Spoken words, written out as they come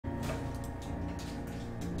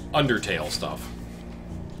Undertale stuff.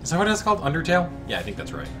 Is that what it's called? Undertale? Yeah, I think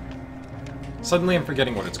that's right. Suddenly I'm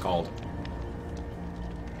forgetting what it's called.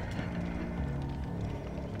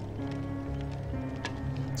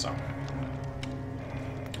 So.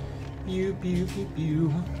 Pew, pew, pew, pew.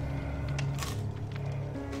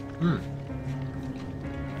 Hmm.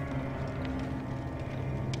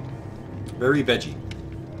 Very veggie.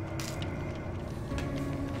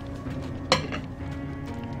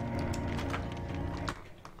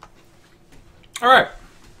 Alright.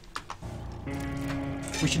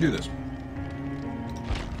 We should do this.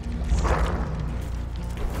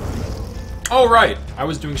 Oh, right! I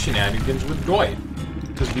was doing shenanigans with Dwight.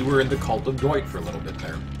 Because we were in the cult of Dwight for a little bit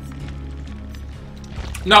there.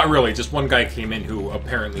 Not really, just one guy came in who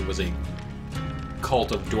apparently was a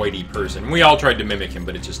cult of Dwighty person. We all tried to mimic him,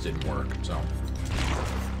 but it just didn't work, so.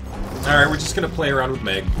 Alright, we're just gonna play around with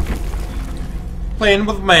Meg. Playing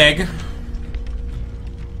with Meg.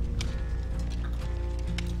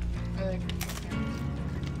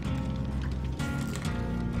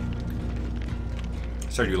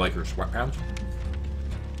 So, do you like her sweatpants?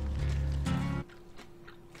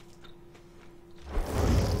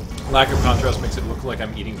 Lack of contrast makes it look like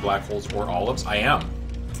I'm eating black holes or olives. I am.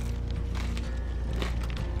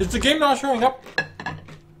 Is the game not showing up?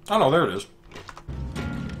 Oh no, there it is.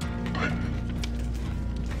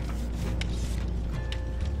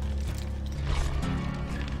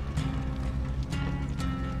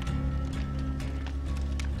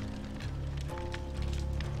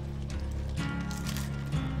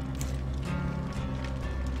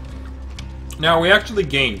 Now, we actually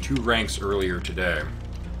gained 2 ranks earlier today.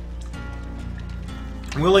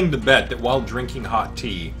 I'm willing to bet that while drinking hot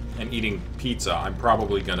tea and eating pizza, I'm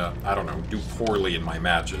probably gonna, I don't know, do poorly in my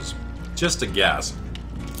matches. Just a guess.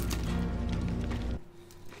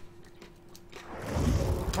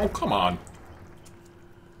 Oh, come on.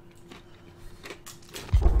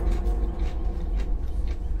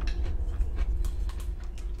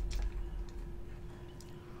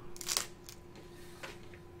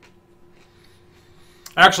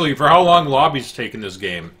 Actually, for how long Lobby's taken this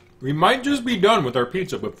game, we might just be done with our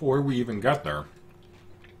pizza before we even get there.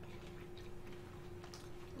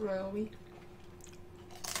 Royal we?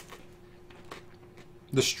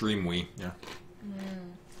 The stream we, yeah.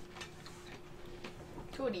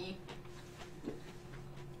 Tootie.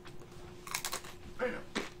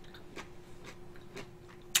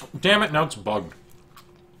 Damn it, now it's bugged.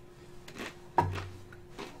 How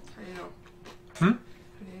do you know? Hmm? How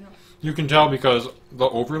do you know? You can tell because the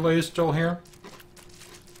overlay is still here.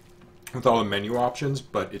 With all the menu options,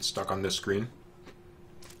 but it's stuck on this screen.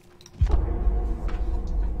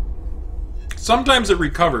 Sometimes it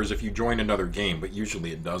recovers if you join another game, but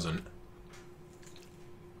usually it doesn't.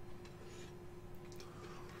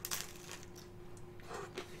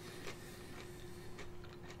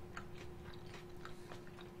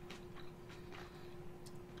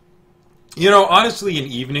 You know, honestly, in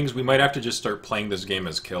evenings, we might have to just start playing this game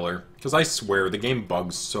as Killer. Because I swear, the game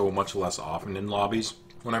bugs so much less often in lobbies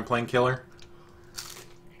when I'm playing Killer.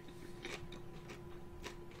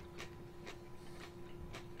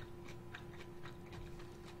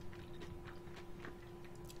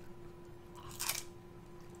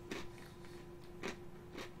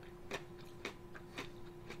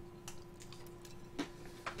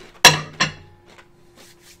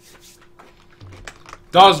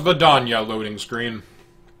 Das Vidanya loading screen.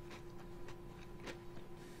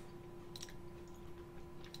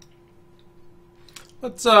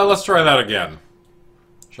 Let's try that again,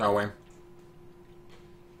 shall we?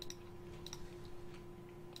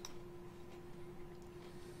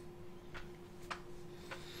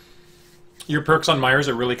 Your perks on Myers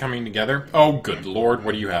are really coming together? Oh, good lord,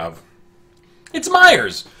 what do you have? It's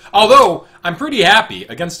Myers! Although, I'm pretty happy.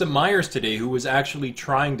 Against a Myers today who was actually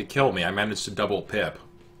trying to kill me, I managed to double pip.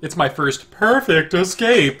 It's my first perfect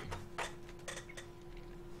escape!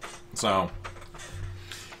 So...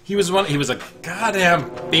 He was a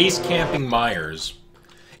goddamn base camping Myers.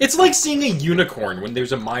 It's like seeing a unicorn when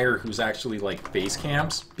there's a Meyer who's actually like base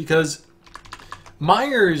camps, because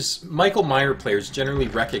Michael Meyer players generally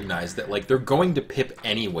recognize that like they're going to pip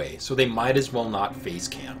anyway, so they might as well not face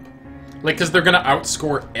camp. Like, because they're gonna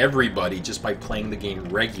outscore everybody just by playing the game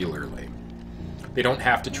regularly. They don't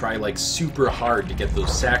have to try like super hard to get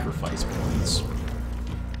those sacrifice points.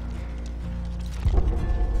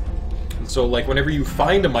 So, like, whenever you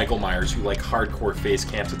find a Michael Myers who, like, hardcore face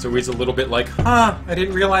camps, it's always a little bit like, huh, I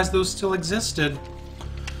didn't realize those still existed.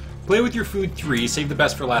 Play with your food 3, save the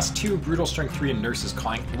best for last 2, brutal strength 3, and nurses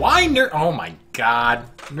calling. Why oh my god.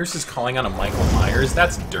 Nurses calling on a Michael Myers?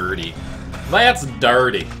 That's dirty. That's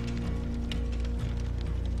dirty.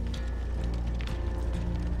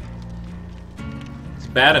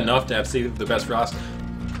 bad enough to have saved the best for last.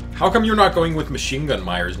 How come you're not going with Machine Gun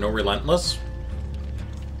Myers? No Relentless?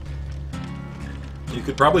 You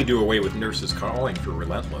could probably do away with Nurse's Calling for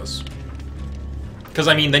Relentless. Because,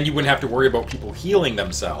 I mean, then you wouldn't have to worry about people healing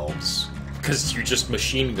themselves. Because you just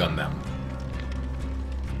machine gun them.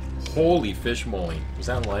 Holy fish moly. Was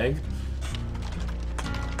that lag?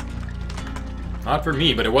 Not for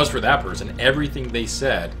me, but it was for that person. Everything they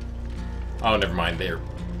said... Oh, never mind. They're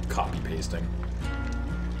copy-pasting.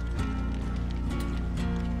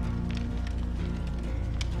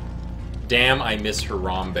 Damn, I miss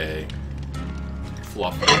Harambe.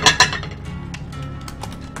 Fluff you.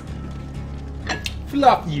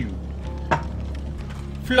 Fluff you.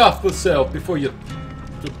 Fluff yourself before you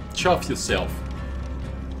chuff yourself.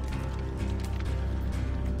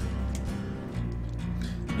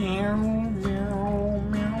 Meow, meow,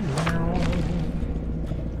 meow,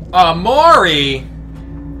 meow. Maury!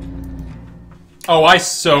 Oh, I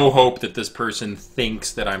so hope that this person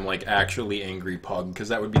thinks that I'm, like, actually Angry Pug, because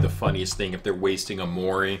that would be the funniest thing if they're wasting a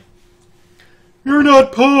Maury. You're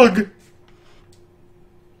not Pug!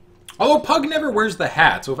 Although Pug never wears the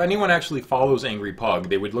hat, so if anyone actually follows Angry Pug,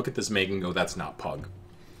 they would look at this Meg and go, that's not Pug.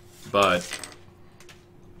 But...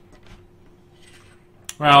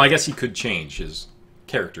 well, I guess he could change his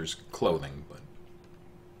character's clothing, but...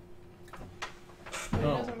 He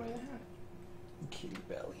doesn't wear the hat. Kitty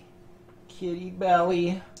belly. Kitty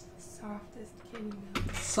belly. Softest kitty belly.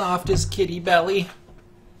 Softest kitty belly.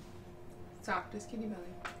 Softest kitty belly.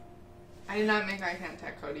 I did not make eye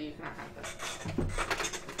contact, Cody. You cannot have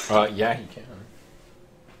this. Yeah, he can.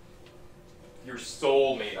 Your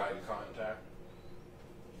soul made eye contact.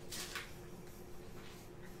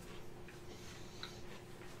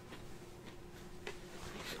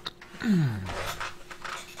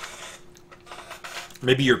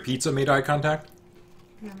 Maybe your pizza made eye contact?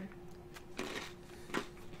 Never.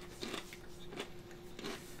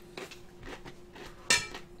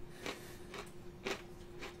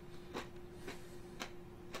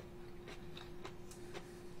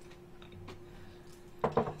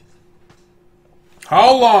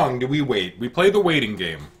 How long do we wait? We play the waiting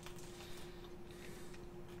game.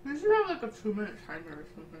 We should have like a 2-minute timer or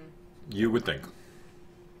something. You would think.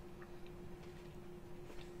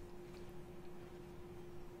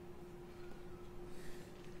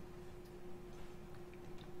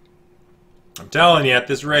 I'm telling you, at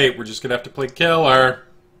this rate, we're just gonna have to play killer.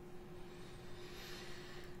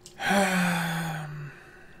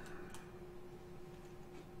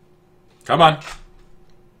 Come on.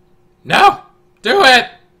 No! Do it!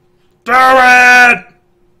 Do it!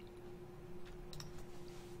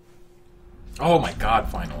 Oh my god,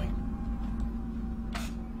 finally.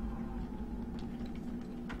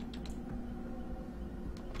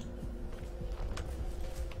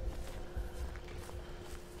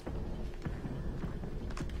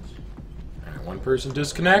 Alright, one person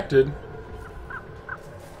disconnected.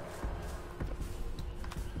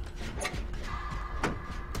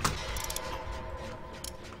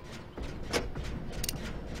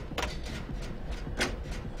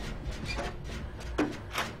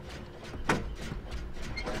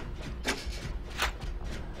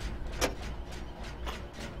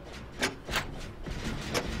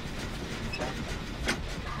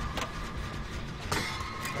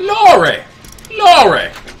 Lore! Lore!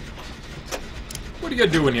 What are you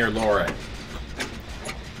doing here, Lore?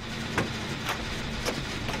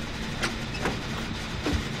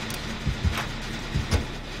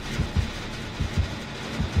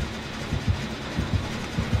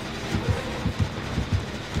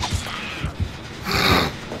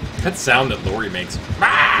 That sound that Lori makes.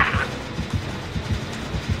 Ah!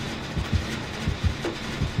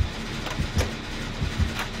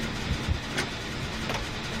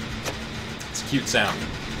 It's a cute sound.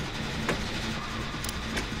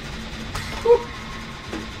 Whew.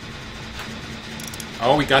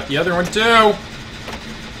 Oh, we got the other one too!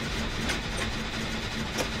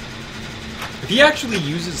 If he actually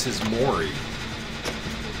uses his Mori,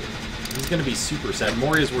 he's gonna be super sad.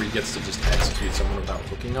 Mori is where he gets to just execute someone without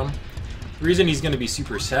hooking them. The reason he's gonna be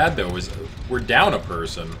super sad, though, is we're down a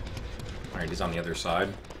person. Alright, he's on the other side.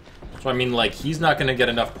 So, I mean, like, he's not gonna get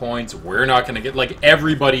enough points, we're not gonna get... like,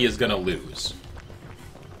 everybody is gonna lose.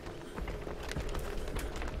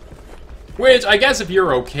 Which, I guess if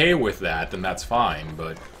you're okay with that, then that's fine,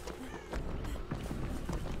 but...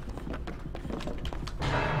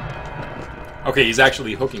 okay, he's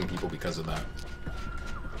actually hooking people because of that.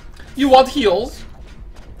 You want heals?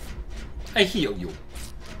 I heal you.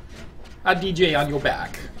 A DJ on your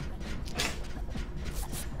back.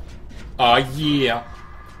 Aw, yeah.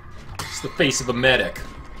 It's the face of a medic.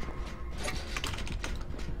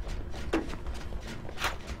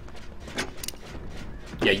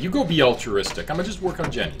 Yeah, you go be altruistic. I'm gonna just work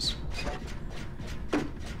on Jenny's.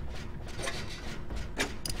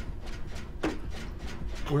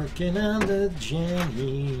 Working on the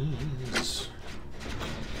Jenny's.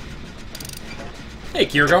 Hey,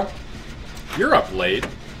 Kirgo. You're up late.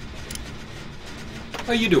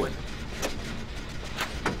 How you doing?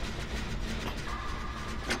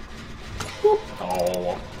 Whoop.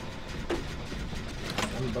 Oh.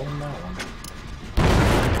 I'm done that one.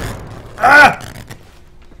 Ah!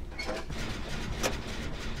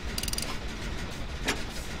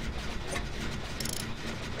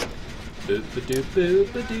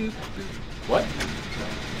 Boop-a-doop-boop-a-doop. What? I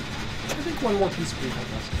think one more piece of food.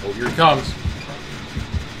 Oh, here he comes.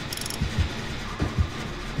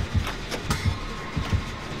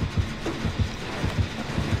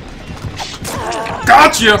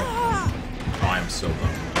 Gotcha! Oh, I'm so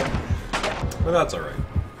bummed. But that's alright.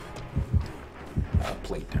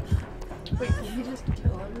 Plate down. Wait, did he just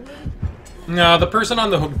kill everybody? No, the person on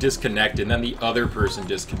the hook disconnected, and then the other person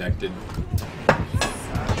disconnected.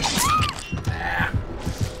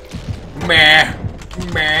 Meh.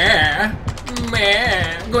 Meh.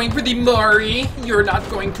 Meh. Going for the Mori. You're not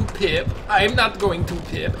going to Pip. I'm not going to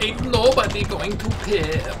Pip. Ain't nobody going to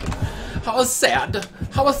Pip. How sad.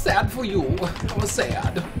 How sad for you. How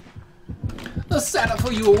sad. Sad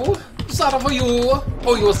for you. Sad for you.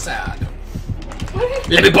 Oh, you're sad. What?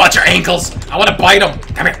 Let me bite your ankles. I want to bite them.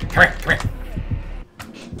 Come here. Come here. Come here.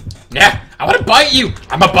 Nah, I want to bite you.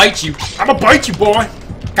 I'm going to bite you. I'm going to bite you, boy.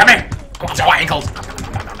 Come here. I want your ankles.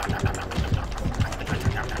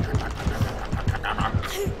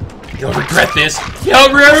 You'll regret this.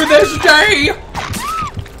 You'll rue this day.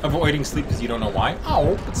 Avoiding sleep because you don't know why?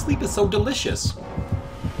 Oh, but sleep is so delicious.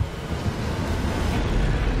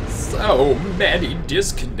 So many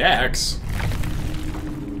disconnects.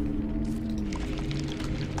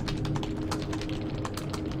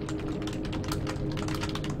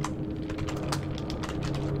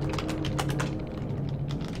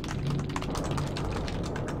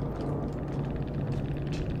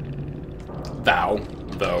 Thou,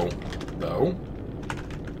 though, though,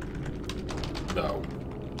 though.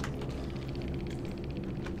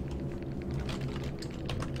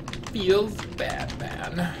 Feels bad,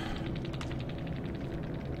 man.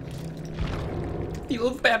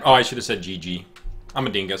 Feels bad. Oh, I should have said GG. I'm a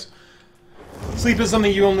dingus. Sleep is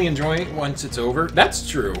something you only enjoy once it's over. That's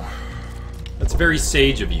true. That's very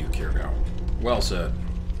sage of you, Kirgo. Well said.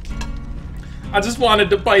 I just wanted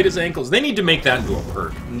to bite his ankles. They need to make that into a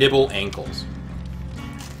perk. Nibble ankles.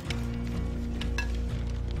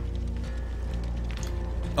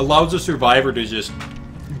 Allows a survivor to just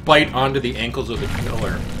bite onto the ankles of the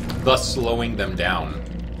killer, thus slowing them down.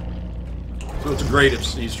 So it's great if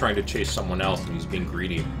he's trying to chase someone else and he's being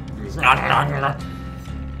greedy.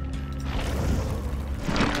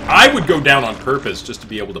 I would go down on purpose just to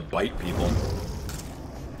be able to bite people.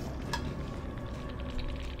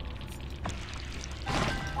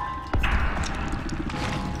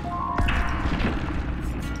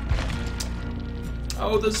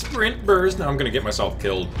 Oh, the sprint burst. Now I'm gonna get myself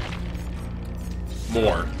killed.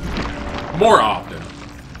 More often.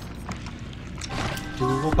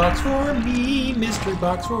 Dual box for me, mystery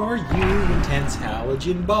box for you. Intense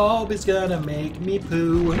halogen bulb is gonna make me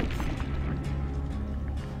poo.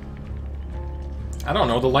 I don't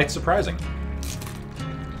know, the light's surprising.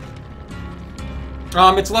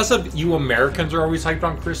 It's less of you Americans are always hyped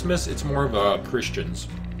on Christmas, it's more of Christians.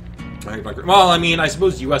 Well, I mean, I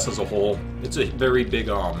suppose US as a whole, it's a very big,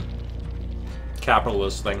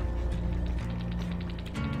 capitalist thing.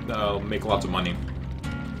 Make lots of money.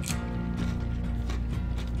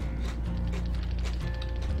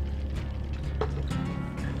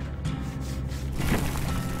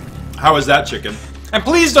 How is that, chicken? And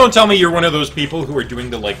please don't tell me you're one of those people who are doing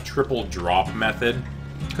the, like, triple drop method.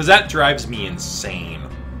 Because that drives me insane.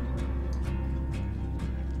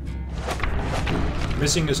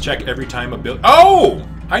 Missing this check every time a bill. Oh!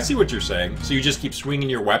 I see what you're saying. So you just keep swinging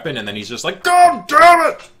your weapon and then he's just like, God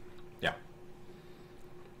damn it! Yeah.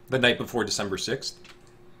 The night before December 6th.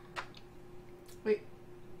 Wait.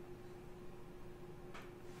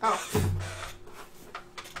 Oh.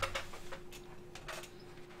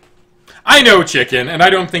 I know, chicken, and I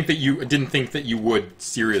don't think that you didn't think that you would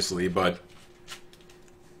seriously, but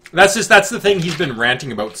that's the thing he's been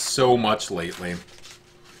ranting about so much lately.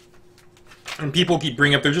 And people keep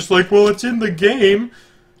bringing up, they're just like, well, it's in the game.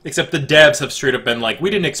 Except the devs have straight up been like, we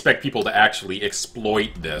didn't expect people to actually exploit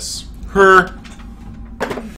this.